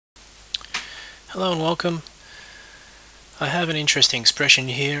Hello and welcome. I have an interesting expression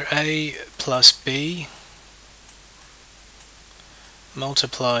here, a plus b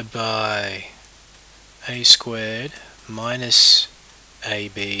multiplied by a squared minus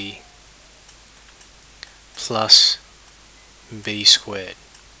ab plus b squared.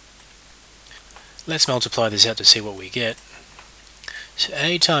 Let's multiply this out to see what we get. So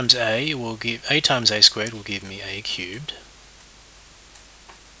a times a times a squared will give me a cubed.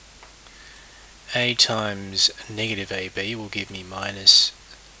 A times negative ab will give me minus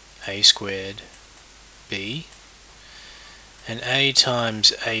a squared b. And a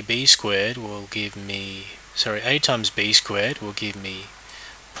times ab squared will give me, a times b squared will give me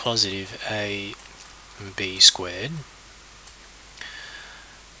positive ab squared.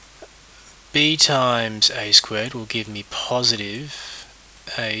 B times a squared will give me positive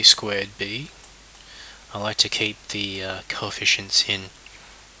a squared b. I like to keep the coefficients in.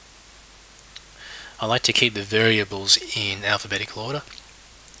 I like to keep the variables in alphabetical order.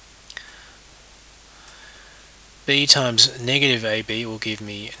 B times negative ab will give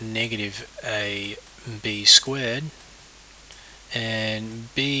me negative ab squared,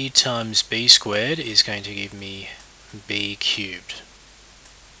 and b times b squared is going to give me b cubed.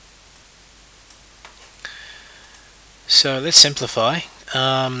 So let's simplify.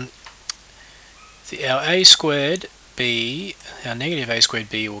 Our a squared b, our negative a squared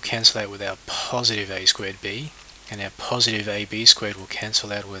b will cancel out with our positive a squared b, and our positive ab squared will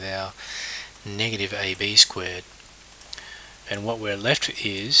cancel out with our negative ab squared. And what we're left with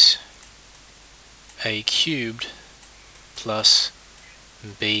is a cubed plus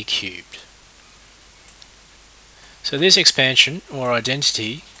b cubed. So this expansion, or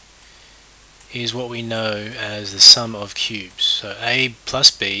identity, is what we know as the sum of cubes. So a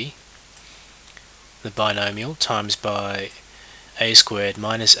plus b, the binomial, times by a squared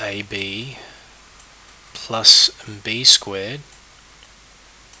minus ab plus b squared,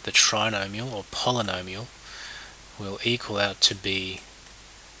 the trinomial or polynomial, will equal out to be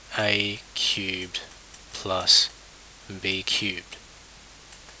a cubed plus b cubed.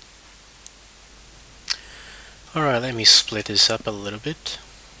 Alright, let me split this up a little bit.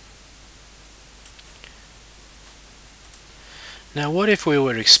 Now what if we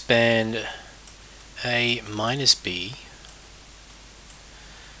were to expand a minus b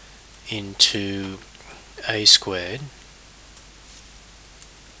into a squared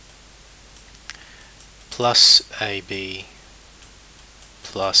plus ab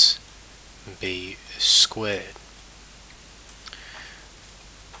plus b squared?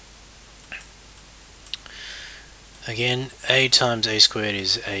 Again, a times a squared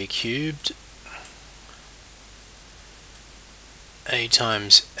is a cubed. A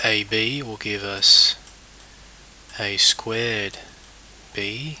times ab will give us a squared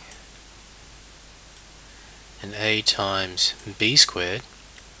b, and a times b squared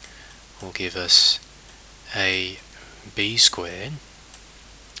will give us a b squared.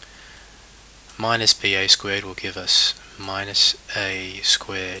 Minus ba squared will give us minus a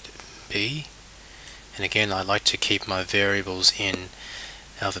squared b. And again, I like to keep my variables in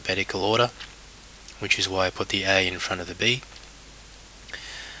alphabetical order, which is why I put the a in front of the b.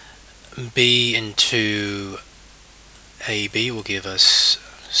 B into ab will give us,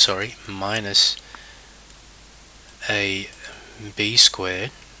 minus a b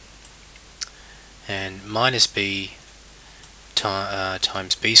squared, and minus b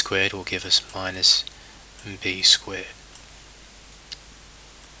times b squared will give us minus b squared.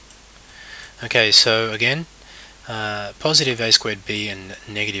 Okay, so again, positive a squared b and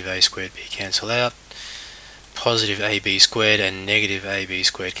negative a squared b cancel out. Positive ab squared and negative ab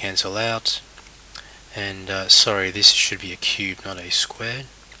squared cancel out. And this should be a cube, not a squared.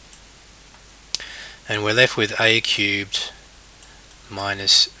 And we're left with a cubed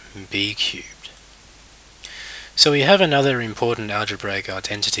minus b cubed. So we have another important algebraic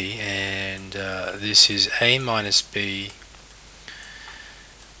identity, and this is a minus b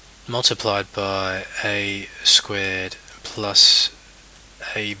multiplied by a squared plus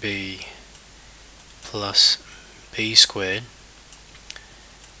ab plus b squared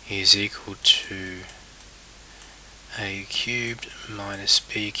is equal to a cubed minus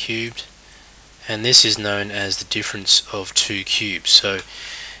b cubed, and this is known as the difference of two cubes. So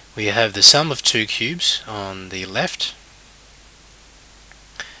we have the sum of two cubes on the left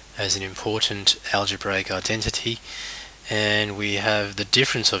as an important algebraic identity, and we have the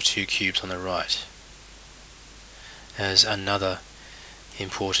difference of two cubes on the right as another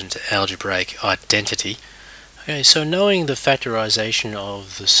important algebraic identity. Okay, so knowing the factorisation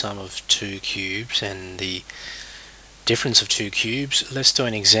of the sum of two cubes and the difference of two cubes, let's do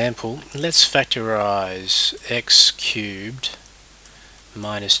an example. Let's factorize x cubed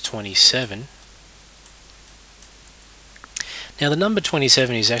minus 27. Now the number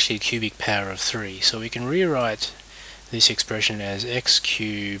 27 is actually a cubic power of 3, so we can rewrite this expression as x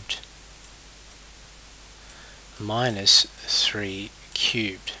cubed minus 3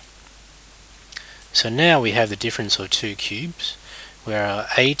 cubed. So now we have the difference of two cubes, where our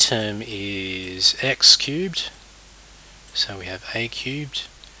a term is x cubed, so we have a cubed,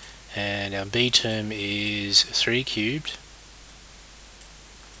 and our b term is 3 cubed.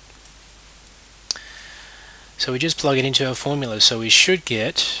 So we just plug it into our formula, so we should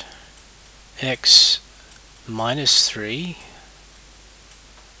get x minus 3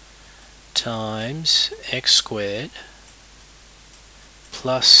 times x squared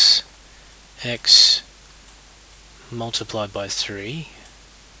plus x multiplied by 3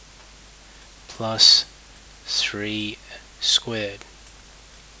 plus 3 squared.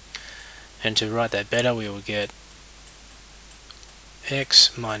 And to write that better, we will get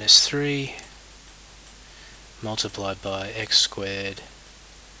x minus 3 multiplied by x squared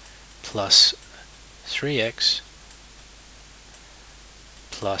plus 3x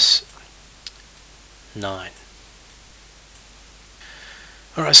plus 9.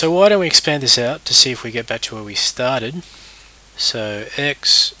 Alright, so why don't we expand this out to see if we get back to where we started. So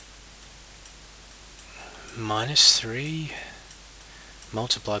x minus 3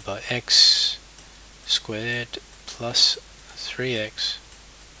 multiplied by x squared plus 3x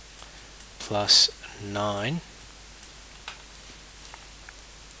plus 9.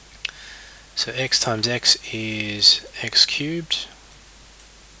 So x times x is x cubed.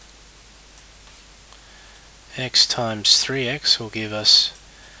 X times 3x will give us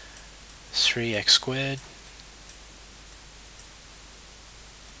 3x squared.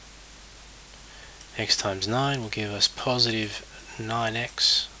 X times 9 will give us positive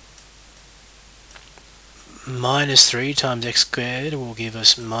 9x. Minus 3 times x squared will give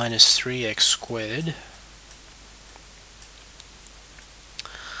us minus 3x squared.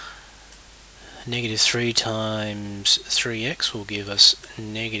 Negative 3 times 3x will give us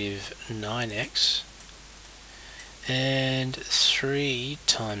negative 9x. And 3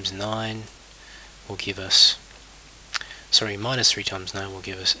 times 9 will give us, minus 3 times 9 will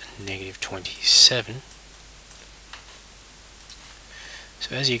give us negative 27.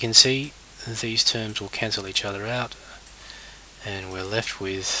 So as you can see, these terms will cancel each other out, and we're left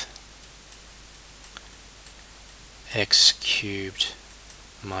with x cubed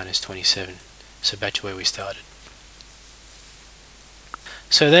minus 27. So back to where we started.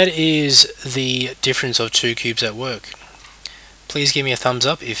 So that is the difference of two cubes at work. Please give me a thumbs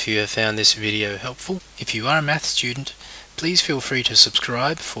up if you have found this video helpful. If you are a math student, please feel free to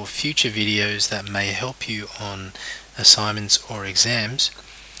subscribe for future videos that may help you on assignments or exams.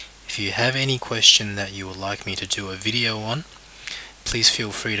 If you have any question that you would like me to do a video on, please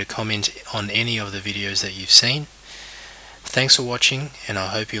feel free to comment on any of the videos that you've seen. Thanks for watching, and I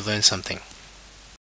hope you learned something.